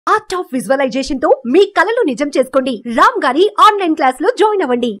Art of visualisation తో మీ కలలు నిజం చేసుకోండి. రామ్ గారి ఆన్లైన్ క్లాస్ లో జాయిన్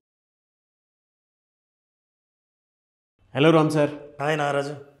అవ్వండి. Hello Ram sir. హాయ్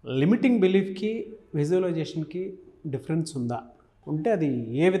నారాజు. లిమిటింగ్ బిలీఫ్కి విజువలైజేషన్కి డిఫరెన్స్ ఉందా? ఉంటే అది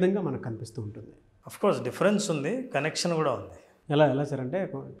ఏ విధంగా మనకు కనిపిస్తూ ఉంటుంది? కోర్స్ డిఫరెన్స్ ఉంది, కనెక్షన్ కూడా ఉంది. ఎలా సార్ అంటే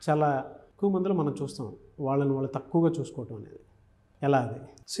చాలా ఎక్కువ మందిలో మనం చూస్తాం వాళ్ళని వాళ్ళు తక్కువగా చూసుకోవటం అనేది. ఎలా అది?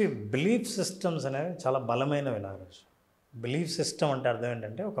 బిలీఫ్ సిస్టమ్స్ అనేవి చాలా బలమైనవి నారాజు. బిలీఫ్ సిస్టమ్ అంటే అర్థం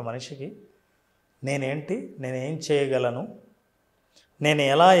ఏంటంటే ఒక మనిషికి నేనేంటి, నేనేం చేయగలను, నేను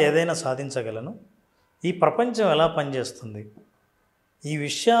ఎలా ఏదైనా సాధించగలను, ఈ ప్రపంచం ఎలా పనిచేస్తుంది, ఈ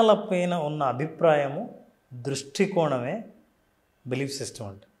విషయాలపైన ఉన్న అభిప్రాయము, దృష్టికోణమే బిలీఫ్ సిస్టమ్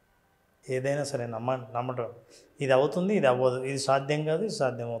అంటే. ఏదైనా సరే నమ్మటం, ఇది అవుతుంది, ఇది అవ్వదు, ఇది సాధ్యం కాదు, ఇది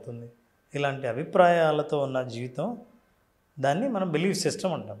సాధ్యం అవుతుంది, ఇలాంటి అభిప్రాయాలతో ఉన్న జీవితం, దాన్ని మనం బిలీఫ్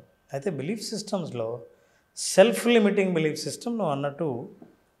సిస్టమ్ అంటాం. అయితే బిలీఫ్ సిస్టమ్స్లో సెల్ఫ్ లిమిటింగ్ బిలీఫ్ సిస్టమ్ నువ్వు అన్నట్టు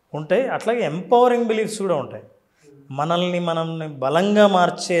ఉంటాయి, అట్లాగే ఎంపవరింగ్ బిలీఫ్స్ కూడా ఉంటాయి. మనల్ని బలంగా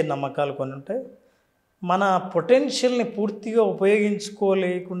మార్చే నమ్మకాలు కొన్ని ఉంటాయి, మన పొటెన్షియల్ని పూర్తిగా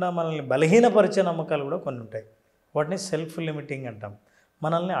ఉపయోగించుకోలేకుండా మనల్ని బలహీనపరిచే నమ్మకాలు కూడా కొన్ని ఉంటాయి. వాటిని సెల్ఫ్ లిమిటింగ్ అంటాం.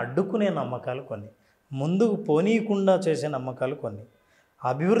 మనల్ని అడ్డుకునే నమ్మకాలు కొన్ని, ముందుకు పోనీయకుండా చేసే నమ్మకాలు కొన్ని,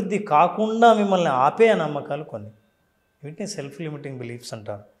 అభివృద్ధి కాకుండా మిమ్మల్ని ఆపే నమ్మకాలు కొన్ని. వీటిని సెల్ఫ్ లిమిటింగ్ బిలీఫ్స్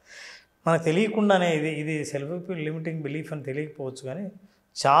అంటారు. మనకు తెలియకుండానే ఇది సెల్ఫ్ లిమిటింగ్ బిలీఫ్ అని తెలియకపోవచ్చు, కానీ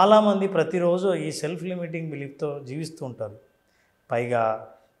చాలామంది ప్రతిరోజు ఈ సెల్ఫ్ లిమిటింగ్ బిలీఫ్తో జీవిస్తూ ఉంటారు. పైగా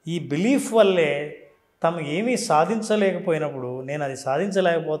ఈ బిలీఫ్ వల్లే తమ ఏమీ సాధించలేకపోయినప్పుడు నేను అది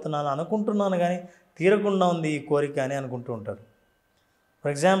సాధించలేకపోతున్నాను అనుకుంటున్నాను, కానీ తీరకుండా ఉంది ఈ కోరిక అని అనుకుంటూ ఉంటారు.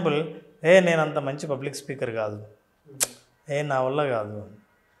 ఫర్ ఎగ్జాంపుల్, నేను అంత మంచి పబ్లిక్ స్పీకర్ కాదు, నా వల్ల కాదు,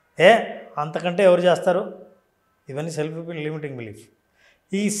 అంతకంటే ఎవరు చేస్తారు, ఇవన్నీ సెల్ఫ్ లిమిటింగ్ బిలీఫ్.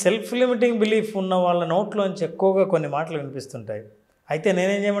 ఈ సెల్ఫ్ లిమిటింగ్ బిలీఫ్ ఉన్న వాళ్ళ నోట్లోంచి ఎక్కువగా కొన్ని మాటలు వినిపిస్తుంటాయి. అయితే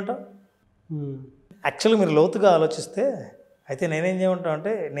నేనేం చేయమంటావు? యాక్చువల్గా మీరు లోతుగా ఆలోచిస్తే అయితే నేనేం చేయమంటావు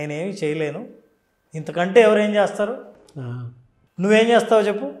అంటే నేనేమి చేయలేను, ఇంతకంటే ఎవరేం చేస్తారు, నువ్వేం చేస్తావు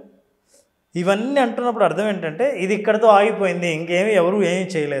చెప్పు. ఇవన్నీ అంటున్నప్పుడు అర్థం ఏంటంటే ఇది ఇక్కడితో ఆగిపోయింది, ఇంకేమీ ఎవరు ఏమీ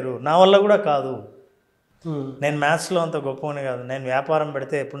చేయలేరు, నా వల్ల కూడా కాదు, నేను మ్యాథ్స్లో అంత గొప్పని కాదు, నేను వ్యాపారం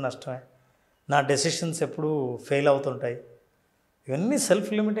పెడితే ఎప్పుడు నష్టమే, నా డెసిషన్స్ ఎప్పుడు ఫెయిల్ అవుతుంటాయి. ఇవన్నీ సెల్ఫ్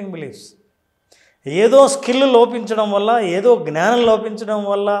లిమిటింగ్ బిలీఫ్స్. ఏదో స్కిల్ లోపించడం వల్ల, ఏదో జ్ఞానం లోపించడం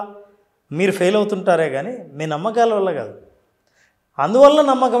వల్ల మీరు ఫెయిల్ అవుతుంటారే కానీ మీ నమ్మకాల వల్ల కాదు. అందువల్ల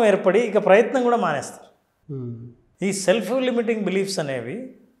నమ్మకం ఏర్పడి ఇక ప్రయత్నం కూడా మానేస్తారు. ఈ సెల్ఫ్ లిమిటింగ్ బిలీఫ్స్ అనేవి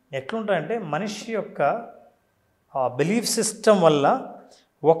ఎట్లుంటాయంటే మనిషి యొక్క బిలీఫ్ సిస్టమ్ వల్ల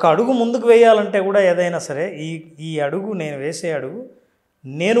ఒక అడుగు ముందుకు వేయాలంటే కూడా ఏదైనా సరే ఈ అడుగు, నేను వేసే అడుగు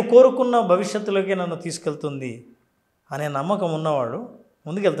నేను కోరుకున్న భవిష్యత్తులోకి నన్ను తీసుకెళ్తుంది అనే నమ్మకం ఉన్నవాడు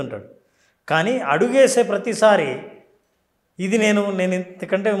ముందుకెళ్తుంటాడు. కానీ అడుగేసే ప్రతిసారి ఇది నేను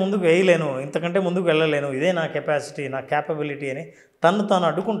ఇంతకంటే ముందుకు వేయలేను, ఇంతకంటే ముందుకు వెళ్ళలేను, ఇదే నా కెపాసిటీ, నా క్యాపబిలిటీ అని తాను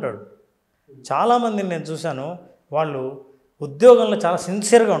అడ్డుకుంటాడు. చాలామందిని నేను చూశాను, వాళ్ళు ఉద్యోగంలో చాలా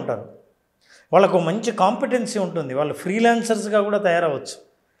సిన్సియర్గా ఉంటారు, వాళ్ళకు మంచి కాంపిటెన్సీ ఉంటుంది, వాళ్ళు ఫ్రీలాన్సర్స్గా కూడా తయారవచ్చు.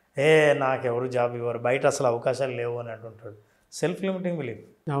 నాకెవరు జాబ్ ఇవ్వరు, బయట అసలు అవకాశాలు లేవు అని అంటుంటాడు. Self limiting belief.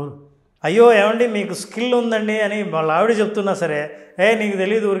 అవును. అయ్యో ఏమండి మీకు స్కిల్ ఉందండి అని వాళ్ళ ఆవిడ చెప్తున్నా సరే, నీకు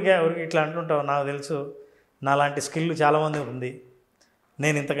తెలియదు, ఊరికే ఇట్లా అంటుంటావు, నాకు తెలుసు, నాలాంటి స్కిల్ చాలామంది ఉంది,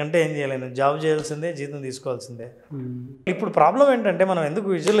 నేను ఇంతకంటే ఏం చేయలేను, జాబ్ చేయాల్సిందే, జీతం తీసుకోవాల్సిందే. ఇప్పుడు ప్రాబ్లం ఏంటంటే మనం ఎందుకు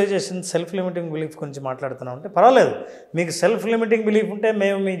విజువలైజేషన్ సెల్ఫ్ లిమిటింగ్ బిలీఫ్ గురించి మాట్లాడుతున్నాం అంటే, పర్వాలేదు మీకు సెల్ఫ్ లిమిటింగ్ బిలీఫ్ ఉంటే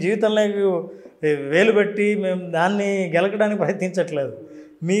మేము మీ జీవితంలోకి వేలు పెట్టి మేము దాన్ని గెలకడానికి ప్రయత్నించట్లేదు.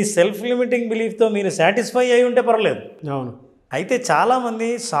 మీ సెల్ఫ్ లిమిటింగ్ బిలీఫ్తో మీరు సాటిస్ఫై అయి ఉంటే పర్వాలేదు. అవును. అయితే చాలామంది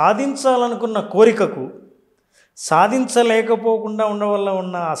సాధించాలనుకున్న కోరికకు సాధించలేకపోకుండా ఉండడం వల్ల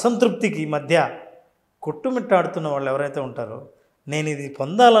ఉన్న అసంతృప్తికి మధ్య కొట్టుమిట్టాడుతున్న వాళ్ళు ఎవరైతే ఉంటారో, నేను ఇది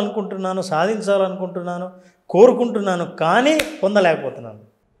పొందాలనుకుంటున్నాను, సాధించాలనుకుంటున్నాను, కోరుకుంటున్నాను, కానీ పొందలేకపోతున్నాను,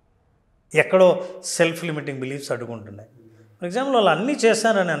 ఎక్కడో self limiting beliefs అడ్డుకుంటున్నాయి. For example వాళ్ళు అన్నీ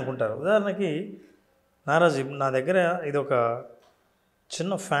చేశారని అనుకుంటారు. ఉదాహరణకి నారాజు, నా దగ్గర ఇది ఒక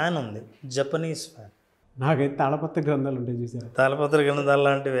చిన్న ఫ్యాన్ ఉంది, జపనీస్ ఫ్యాన్. నాకైతే తాళపత్ర గ్రంథాలు ఉంటాయి చూసారు, తాళపత్ర గ్రంథాలు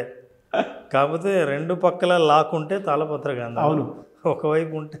లాంటివే, కాకపోతే రెండు పక్కల లాక్ ఉంటే తాళపత్ర గ్రంథం, అవును,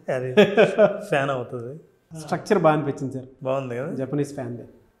 ఒకవైపు ఉంటే అది ఫ్యాన్ అవుతుంది. స్ట్రక్చర్ బాగా అనిపించింది సార్, బాగుంది కదా జపనీస్ ఫ్యాన్.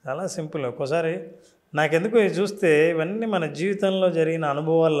 చాలా సింపుల్. ఒక్కోసారి నాకెందుకు ఇది చూస్తే ఇవన్నీ మన జీవితంలో జరిగిన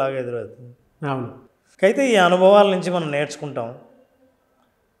అనుభవాలు లాగా ఎదురవుతుంది. అవును. అయితే ఈ అనుభవాల నుంచి మనం నేర్చుకుంటాం,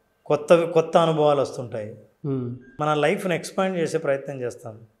 కొత్త అనుభవాలు వస్తుంటాయి, మన లైఫ్ని ఎక్స్పాండ్ చేసే ప్రయత్నం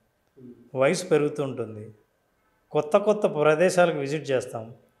చేస్తాం, వయసు పెరుగుతూ ఉంటుంది, కొత్త ప్రదేశాలకు విజిట్ చేస్తాం,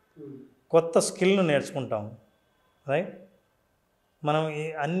 కొత్త స్కిల్ను నేర్చుకుంటాం, రైట్. మనం ఈ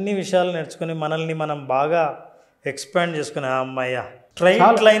అన్ని విషయాలు నేర్చుకుని మనల్ని మనం బాగా ఎక్స్పాండ్ చేసుకుని అమ్మయ్య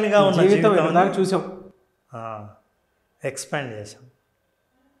స్ట్రైట్ లైన్గా ఉన్న జీవితం జీవితం దాకా చూసాం, ఎక్స్పాండ్ చేసాం.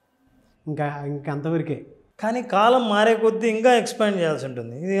 ఇంకా అంతవరకే. కానీ కాలం మారే కొద్దీ ఇంకా ఎక్స్పాండ్ చేయాల్సి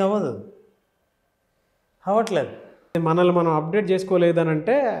ఉంటుంది. ఇది అవ్వట్లేదు. మనల్ని మనం అప్డేట్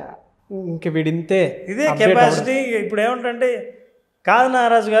చేసుకోలేదనంటే ఇంక వీడింతే. ఇదే కెపాసిటీ. ఇప్పుడు ఏమంటే, కాదు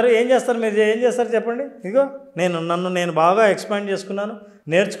నారాజు గారు ఏం చేస్తారు, మీరు ఏం చేస్తారు చెప్పండి. ఇదిగో నన్ను బాగా ఎక్స్పాండ్ చేసుకున్నాను,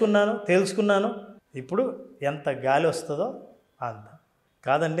 నేర్చుకున్నాను, తెలుసుకున్నాను. ఇప్పుడు ఎంత గాలి వస్తుందో అంత.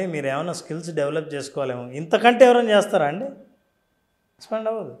 కాదండి, మీరు ఏమైనా స్కిల్స్ డెవలప్ చేసుకోవాలేమో, ఇంతకంటే ఎవరైనా చేస్తారా అండి? ఎక్స్పాండ్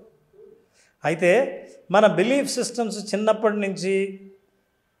అవ్వదు. అయితే మన బిలీఫ్ సిస్టమ్స్ చిన్నప్పటి నుంచి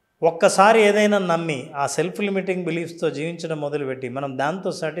ఒక్కసారి ఏదైనా నమ్మి ఆ సెల్ఫ్ లిమిటింగ్ బిలీఫ్స్తో జీవించడం మొదలుపెట్టి మనం దాంతో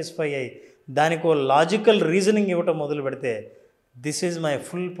సాటిస్ఫై అయ్యి దానికి ఓ లాజికల్ రీజనింగ్ ఇవ్వటం మొదలు పెడితే this is my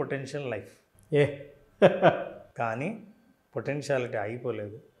full potential life. కానీ పొటెన్షియాలిటీ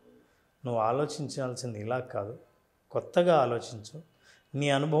అయిపోలేదు. నువ్వు ఆలోచించాల్సింది ఇలా కాదు, కొత్తగా ఆలోచించు. నీ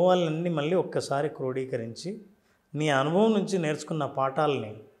అనుభవాలన్నీ మళ్ళీ ఒక్కసారి క్రోడీకరించి నీ అనుభవం నుంచి నేర్చుకున్న పాఠాలు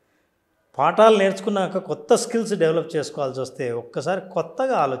నేర్చుకున్నాక కొత్త స్కిల్స్ డెవలప్ చేసుకోవాల్సి వస్తే ఒక్కసారి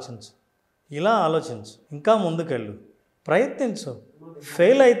కొత్తగా ఆలోచించు. ఇలా ఆలోచించు, ఇంకా ముందుకెళ్ళు, ప్రయత్నించు.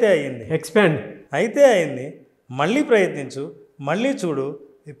 ఫెయిల్ అయితే అయ్యింది, ఎక్స్పాండ్ అయితే అయింది, మళ్ళీ ప్రయత్నించు, మళ్ళీ చూడు.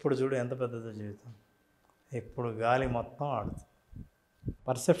 ఇప్పుడు చూడు ఎంత పెద్దదో జీవితం. ఇప్పుడు గాలి మొత్తం ఆడుతుంది.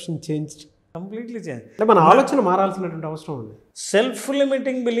 Perception change, completely change. అంటే మన ఆలోచన మారాల్సినటువంటి అవసరం ఉంది. సెల్ఫ్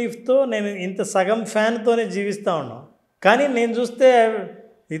లిమిటింగ్ బిలీఫ్తో నేను ఇంత సగం ఫ్యాన్తోనే జీవిస్తూ ఉన్నాను. కానీ నేను చూస్తే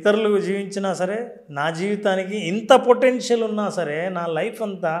ఇతరులు జీవించినా సరే, నా జీవితానికి ఇంత పొటెన్షియల్ ఉన్నా సరే, నా లైఫ్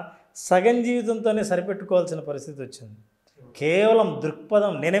అంతా సగం జీవితంతోనే సరిపెట్టుకోవాల్సిన పరిస్థితి వచ్చింది. కేవలం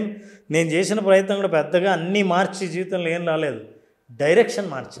దృక్పథం. నేను చేసిన ప్రయత్నం కూడా పెద్దగా అన్నీ మార్చి జీవితంలో ఏం రాలేదు,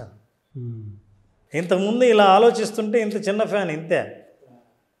 డైరెక్షన్ మార్చాను. ఇంతకుముందు ఇలా ఆలోచిస్తుంటే ఇంత చిన్న ఫ్యాన్ ఇంతే,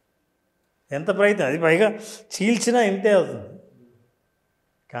 ఎంత ప్రయత్నం, అది పైగా చీల్చినా ఇంతే అవుతుంది.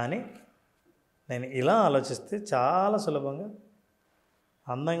 కానీ నేను ఇలా ఆలోచిస్తే చాలా సులభంగా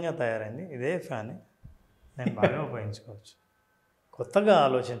అందంగా తయారైంది. ఇదే ఫ్యాన్ నేను బాగా ఉపయోగించుకోవచ్చు. కొత్తగా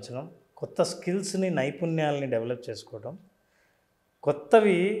ఆలోచించడం, కొత్త స్కిల్స్ని, నైపుణ్యాలని డెవలప్ చేసుకోవడం,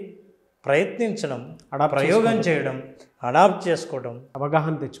 కొత్తవి ప్రయత్నించడం, ప్రయోగం చేయడం, అడాప్ట్ చేసుకోవడం,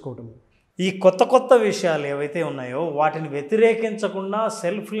 అవగాహన తెచ్చుకోవడం. ఈ కొత్త విషయాలు ఏవైతే ఉన్నాయో వాటిని వ్యతిరేకించకుండా,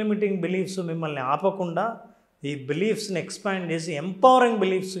 సెల్ఫ్ లిమిటింగ్ బిలీఫ్స్ మిమ్మల్ని ఆపకుండా ఈ బిలీఫ్స్ని ఎక్స్పాండ్ చేసి ఎంపవరింగ్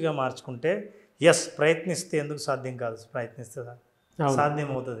బిలీఫ్స్గా మార్చుకుంటే, ప్రయత్నిస్తే ఎందుకు సాధ్యం కాదు, ప్రయత్నిస్తుందా సాధ్యం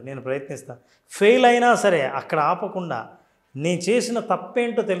అవుతుంది. నేను ప్రయత్నిస్తాను. ఫెయిల్ అయినా సరే అక్కడ ఆపకుండా నేను చేసిన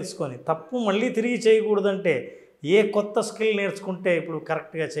తప్పేంటో తెలుసుకొని, తప్పు మళ్ళీ తిరిగి చేయకూడదంటే ఏ కొత్త స్కిల్ నేర్చుకుంటే ఇప్పుడు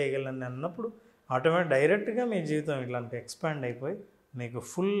కరెక్ట్గా చేయగలను అన్నప్పుడు డైరెక్ట్గా మీ జీవితం ఇట్లాంటి ఎక్స్పాండ్ అయిపోయి మీకు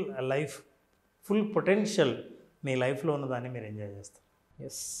ఫుల్ పొటెన్షియల్ మీ లైఫ్లో ఉన్నదాన్ని మీరు ఎంజాయ్ చేస్తారు.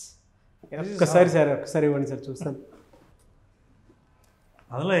 ఒక్కసారి ఇవ్వండి సార్, చూస్తాను.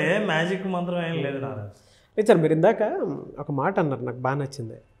 అందులో ఏ మ్యాజిక్ మంత్రం ఏం లేదు నారాజు. లేదు సార్, మీరు ఇందాక ఒక మాట అన్నారు, నాకు బాగా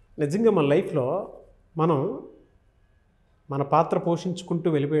నచ్చింది. నిజంగా మన లైఫ్లో మనం మన పాత్ర పోషించుకుంటూ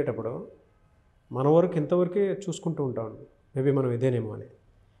వెళ్ళిపోయేటప్పుడు మన వరకు ఇంతవరకే చూసుకుంటూ ఉంటామండి. మేబీ మనం ఇదేనేమో అని.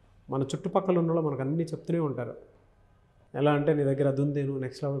 మన చుట్టుపక్కల ఉన్న వాళ్ళు మనకు అన్నీ చెప్తూనే ఉంటారు. ఎలా అంటే, నీ దగ్గర అది ఉంది, నువ్వు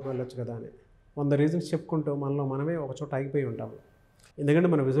నెక్స్ట్ లెవెల్కి వెళ్ళొచ్చు కదా అని 100 రీజన్స్ చెప్పుకుంటూ మనలో మనమే ఒక చోట ఆగిపోయి ఉంటాము. ఎందుకంటే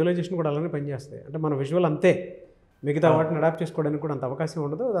మన విజువలైజేషన్ కూడా అలానే పనిచేస్తాయి. అంటే మన విజువల్ అంతే, మిగతా వాటిని అడాప్ట్ చేసుకోవడానికి కూడా అంత అవకాశం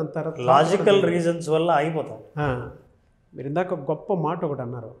ఉండదు. దాని తర్వాత లాజికల్ రీజన్స్ వల్ల అయిపోతాం. మీరు ఇందాక గొప్ప మాట ఒకటి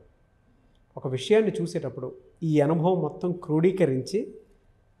అన్నారు. ఒక విషయాన్ని చూసేటప్పుడు ఈ అనుభవం మొత్తం క్రోడీకరించి,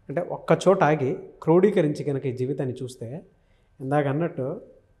 అంటే ఒక్క చోట ఆగి క్రోడీకరించి కనుక ఈ జీవితాన్ని చూస్తే, ఇందాక అన్నట్టు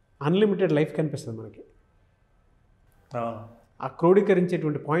అన్లిమిటెడ్ లైఫ్ కనిపిస్తుంది మనకి. ఆ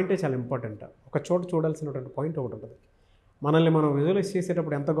క్రోడీకరించేటువంటి పాయింటే చాలా ఇంపార్టెంట్. ఒక చోట చూడాల్సినటువంటి పాయింట్ ఒకటి ఉంటుంది. మనల్ని మనం విజువలైజ్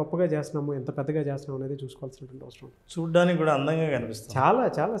చేసేటప్పుడు ఎంత గొప్పగా చేస్తున్నాము, ఎంత పెద్దగా చేస్తున్నాము అనేది చూసుకోవాల్సినటువంటి అవసరం. చూడ్డానికి కూడా అందంగా కనిపిస్తుంది. చాలా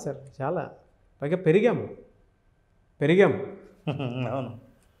చాలా సార్, చాలా. పైగా పెరిగాము. అవును,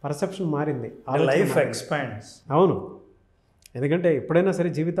 పర్సెప్షన్ మారింది, లైఫ్ ఎక్స్పాండ్స్. అవును, ఎందుకంటే ఎప్పుడైనా సరే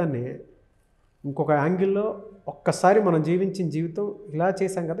జీవితాన్ని ఇంకొక యాంగిల్లో ఒక్కసారి మనం జీవించిన జీవితం ఇలా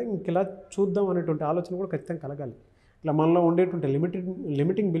చేసాం కదా, ఇంక ఇలా చూద్దాం అనేటువంటి ఆలోచన కూడా ఖచ్చితంగా కలగాలి. ఇట్లా మనలో ఉండేటువంటి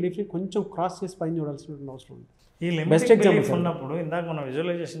లిమిటింగ్ బిలీఫ్ని కొంచెం క్రాస్ చేసి పైన చూడాల్సినటువంటి అవసరం ఉంది. ఈ లిమిటింగ్ బిలీఫ్ ఉన్నప్పుడు ఇందాక మనం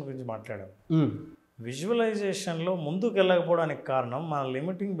విజువలైజేషన్ గురించి మాట్లాడాం. విజువలైజేషన్లో ముందుకు వెళ్ళకపోవడానికి కారణం మన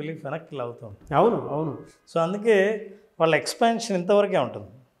లిమిటింగ్ బిలీఫ్ వెనక్కి అవుతుంది. అవును. సో అందుకే వాళ్ళ ఎక్స్పాన్షన్ ఇంతవరకే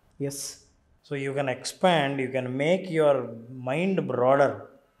ఉంటుంది. So you can expand, you can make your mind broader,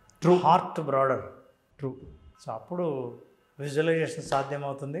 heart broader. So అప్పుడు విజువలైజేషన్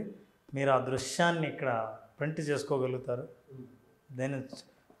సాధ్యమవుతుంది. మీరు ఆ దృశ్యాన్ని ఇక్కడ ప్రింట్ చేసుకోగలుగుతారు. దాన్ని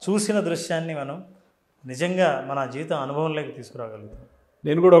చూసిన దృశ్యాన్ని మనం నిజంగా మన జీవితం అనుభవంలోకి తీసుకురాగలుగుతాం.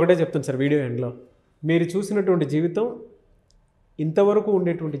 నేను కూడా ఒకటే చెప్తాను సార్ వీడియో ఎండ్లో, మీరు చూసినటువంటి జీవితం ఇంతవరకు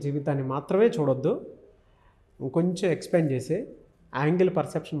ఉండేటువంటి జీవితాన్ని మాత్రమే చూడొద్దు, ఇంకొంచెం ఎక్స్పాండ్ చేసి యాంగిల్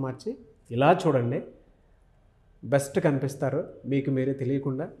పర్సెప్షన్ మార్చి ఇలా చూడండి, బెస్ట్ కనిపిస్తారు. మీకు మీరే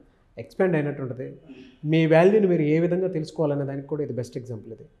తెలియకుండా ఎక్స్పాండ్ అయినట్టుంటుంది. మీ వాల్యూని మీరు ఏ విధంగా తెలుసుకోవాలనే దానికి కూడా ఇది బెస్ట్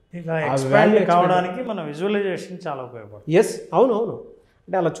ఎగ్జాంపుల్. ఇది ఇక ఎక్స్పాండ్ కావడానికి మన విజువలైజేషన్ చాలా ఉపయోగపడుతుంది. ఎస్, అవును.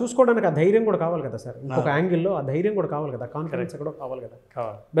 అంటే అలా చూసుకోవడానికి ఆ ధైర్యం కూడా కావాలి కదా సార్, ఇంకొక యాంగిల్లో ఆ ధైర్యం కూడా కావాలి కదా, కాన్ఫిడెన్స్ కూడా కావాలి కదా.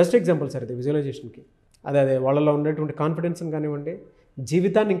 బెస్ట్ ఎగ్జాంపుల్ సార్ ఇది విజువలైజేషన్కి. అదే వాళ్ళలో ఉండేటువంటి కాన్ఫిడెన్స్ని కానివ్వండి,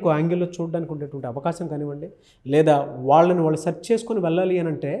 జీవితాన్ని ఇంకో యాంగిల్లో చూడడానికి ఉండేటువంటి అవకాశం కానివ్వండి, లేదా వాళ్ళని వాళ్ళు సెర్చ్ చేసుకొని వెళ్ళాలి అని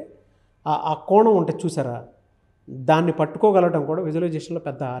అంటే ఆ కోణం ఉంటుంది చూసారా, దాన్ని పట్టుకోగలగడం కూడా విజువలైజేషన్లో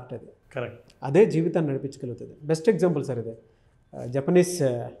పెద్ద ఆర్ట్. అది కరెక్ట్, అదే జీవితాన్ని నడిపించగలుగుతుంది. బెస్ట్ ఎగ్జాంపుల్ సార్ ఇది. Japanese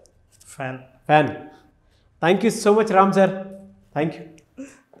fan. Thank you so much Ram sir, thank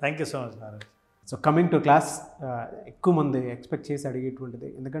you so much Narayana. So coming to class, ఎక్కువ మంది ఎక్స్పెక్ట్ చేసి అడిగేటువంటిది,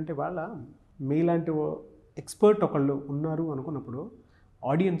 ఎందుకంటే మీలాంటి ఎక్స్పర్ట్ ఒకళ్ళు ఉన్నారు అనుకున్నప్పుడు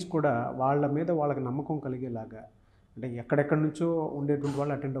ఆడియన్స్ కూడా వాళ్ళ మీద వాళ్ళకి నమ్మకం కలిగేలాగా, అంటే ఎక్కడెక్కడి నుంచో ఉండేటువంటి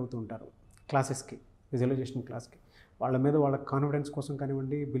వాళ్ళు అటెండ్ అవుతూ ఉంటారు క్లాసెస్కి, విజువలైజేషన్ క్లాస్కి. వాళ్ళ మీద వాళ్ళ కాన్ఫిడెన్స్ కోసం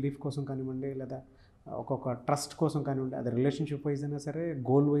కానివ్వండి, బిలీఫ్ కోసం కానివ్వండి, లేదా ఒక్కొక్క ట్రస్ట్ కోసం కానివ్వండి, అది రిలేషన్షిప్ వైజ్ అయినా సరే,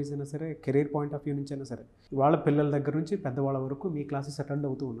 గోల్ వైజ్ అయినా సరే, కెరీర్ పాయింట్ ఆఫ్ వ్యూ నుంచి అయినా సరే, వాళ్ళ పిల్లల దగ్గర నుంచి పెద్దవాళ్ళ వరకు మీ క్లాసెస్ అటెండ్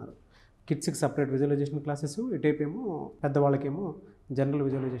అవుతూ ఉన్నారు. కిడ్స్కి separate visualisation classes, ఇటేపేమో పెద్దవాళ్ళకేమో general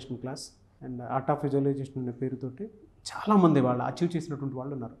visualisation class and art of visualisation అనే పేరుతోటి చాలామంది వాళ్ళు అచీవ్ చేసినటువంటి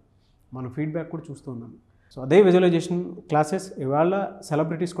వాళ్ళు ఉన్నారు. మనం ఫీడ్బ్యాక్ కూడా చూస్తూ ఉన్నాము. సో అదే విజువలైజేషన్ క్లాసెస్ ఇవాళ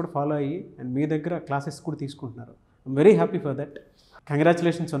సెలబ్రిటీస్ కూడా ఫాలో అయ్యి అండ్ మీ దగ్గర క్లాసెస్ కూడా తీసుకుంటున్నారు. I'm very happy for that.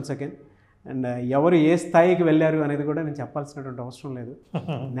 Congratulations once again. And ఎవరు ఏ స్థాయికి వెళ్ళారు అనేది కూడా నేను చెప్పాల్సినటువంటి అవసరం లేదు.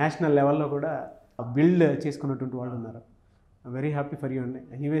 నేషనల్ లెవెల్లో కూడా బిల్డ్ చేసుకున్నటువంటి వాళ్ళు ఉన్నారు. వెరీ హ్యాపీ ఫర్ యూ అండి.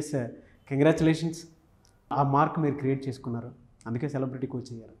 Anyways congratulations. ఆ మార్క్ మీరు క్రియేట్ చేసుకున్నారు, అందుకే సెలబ్రిటీ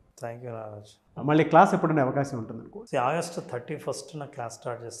కోచ్ అయ్యారు. థ్యాంక్ యూ నారాజ్. మళ్ళీ క్లాస్ ఎప్పుడైనా అవకాశం ఉంటుంది అనుకో. ఆగస్ట్ 31st క్లాస్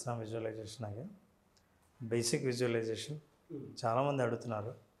స్టార్ట్ చేస్తున్నాం విజువలైజేషన్. అయ్యి బేసిక్ విజువలైజేషన్ చాలామంది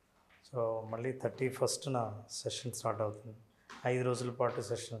అడుగుతున్నారు. సో మళ్ళీ 31st సెషన్ స్టార్ట్ అవుతుంది. 5 రోజుల పాటు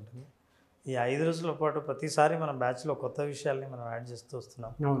సెషన్ ఉంటుంది. ఈ 5 రోజుల పాటు ప్రతిసారి మన బ్యాచ్లో కొత్త విషయాల్ని మనం యాడ్ చేస్తూ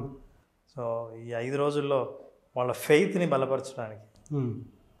వస్తున్నాం. అవును. సో ఈ 5 రోజుల్లో వాళ్ళ ఫెయిత్ని బలపరచడానికి,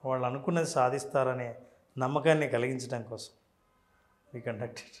 వాళ్ళు అనుకున్నది సాధిస్తారనే నమ్మకాన్ని కలిగించడం కోసం we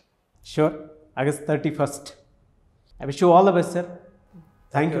conducted. Sure. August 31st. I wish you all the best, sir.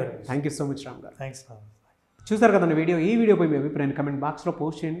 Thank you. Thank you so much, Ram garu. Thanks, Ram. చూసారు కదండి వీడియో. ఈ వీడియోపై మీ అభిప్రాయాన్ని కమెంట్ బాక్స్లో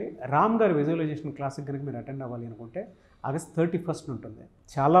పోస్ట్ చేయండి. రామ్ గారి విజువలైజేషన్ క్లాస్కి కనుక మీరు అటెండ్ అవ్వాలి అనుకుంటే ఆగస్ట్ 31st ఉంటుంది.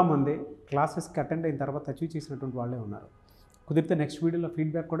 చాలామంది క్లాసెస్కి అటెండ్ అయిన తర్వాత అచీవ్ చేసినటువంటి వాళ్ళే ఉన్నారు. కుదిరితే నెక్స్ట్ వీడియోలో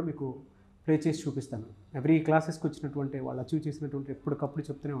ఫీడ్బ్యాక్ కూడా మీకు ప్లే చేసి చూపిస్తాను. ఎవ్రీ క్లాసెస్కి వచ్చినటువంటి వాళ్ళు అచీవ్ చేసినటువంటి ఎప్పటికప్పుడు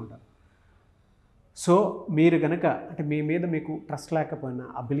చెప్తూనే ఉంటారు. సో మీరు కనుక అంటే మీ మీద మీకు ట్రస్ట్ లేకపోయినా,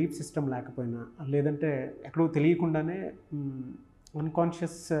 ఆ బిలీఫ్ సిస్టమ్ లేకపోయినా, లేదంటే ఎక్కడో తెలియకుండానే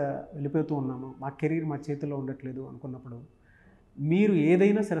అన్కాన్షియస్ వెళ్ళిపోతూ ఉన్నాము, మా కెరీర్ మా చేతిలో ఉండట్లేదు అనుకున్నప్పుడు, మీరు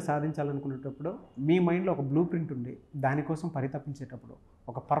ఏదైనా సరే సాధించాలనుకునేటప్పుడు మీ మైండ్లో ఒక బ్లూ ప్రింట్ ఉండి దానికోసం పరితపించేటప్పుడు,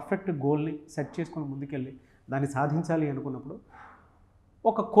 ఒక పర్ఫెక్ట్ గోల్ని సెట్ చేసుకొని ముందుకెళ్ళి దాన్ని సాధించాలి అనుకున్నప్పుడు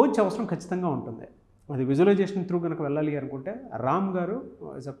ఒక కోచ్ అవసరం ఖచ్చితంగా ఉంటుంది. అది విజువలైజేషన్ త్రూ కనుక వెళ్ళాలి అనుకుంటే రామ్ గారు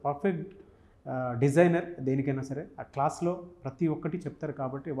ఈజ్ అ పర్ఫెక్ట్ డిజైనర్. దేనికైనా సరే ఆ క్లాస్లో ప్రతి ఒక్కటి చెప్తారు.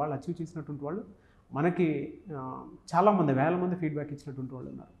 కాబట్టి వాళ్ళు అచీవ్ చేసినటువంటి వాళ్ళు మనకి చాలామంది వేల మంది ఫీడ్బ్యాక్ ఇచ్చినటువంటి వాళ్ళు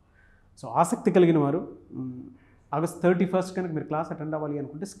ఉన్నారు. సో ఆసక్తి కలిగిన వారు ఆగస్ట్ 31st కనుక మీరు క్లాస్ అటెండ్ అవ్వాలి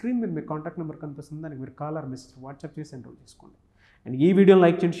అనుకుంటే స్క్రీన్ మీద మీ కాంటాక్ట్ నెంబర్ కనిపిస్తుంది, దానికి మీరు కాల్ ఆర్ మెసేజ్ వాట్సాప్ చేసి ఎన్రోల్ చేసుకోండి. అండ్ ఈ వీడియోని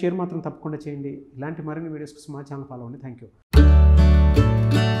లైక్ చేయండి, షేర్ మాత్రం తప్పకుండా చేయండి. ఇలాంటి మరిన్ని వీడియోస్ కోసం మా ఛానల్ ఫాలో అవ్వండి. Thank you.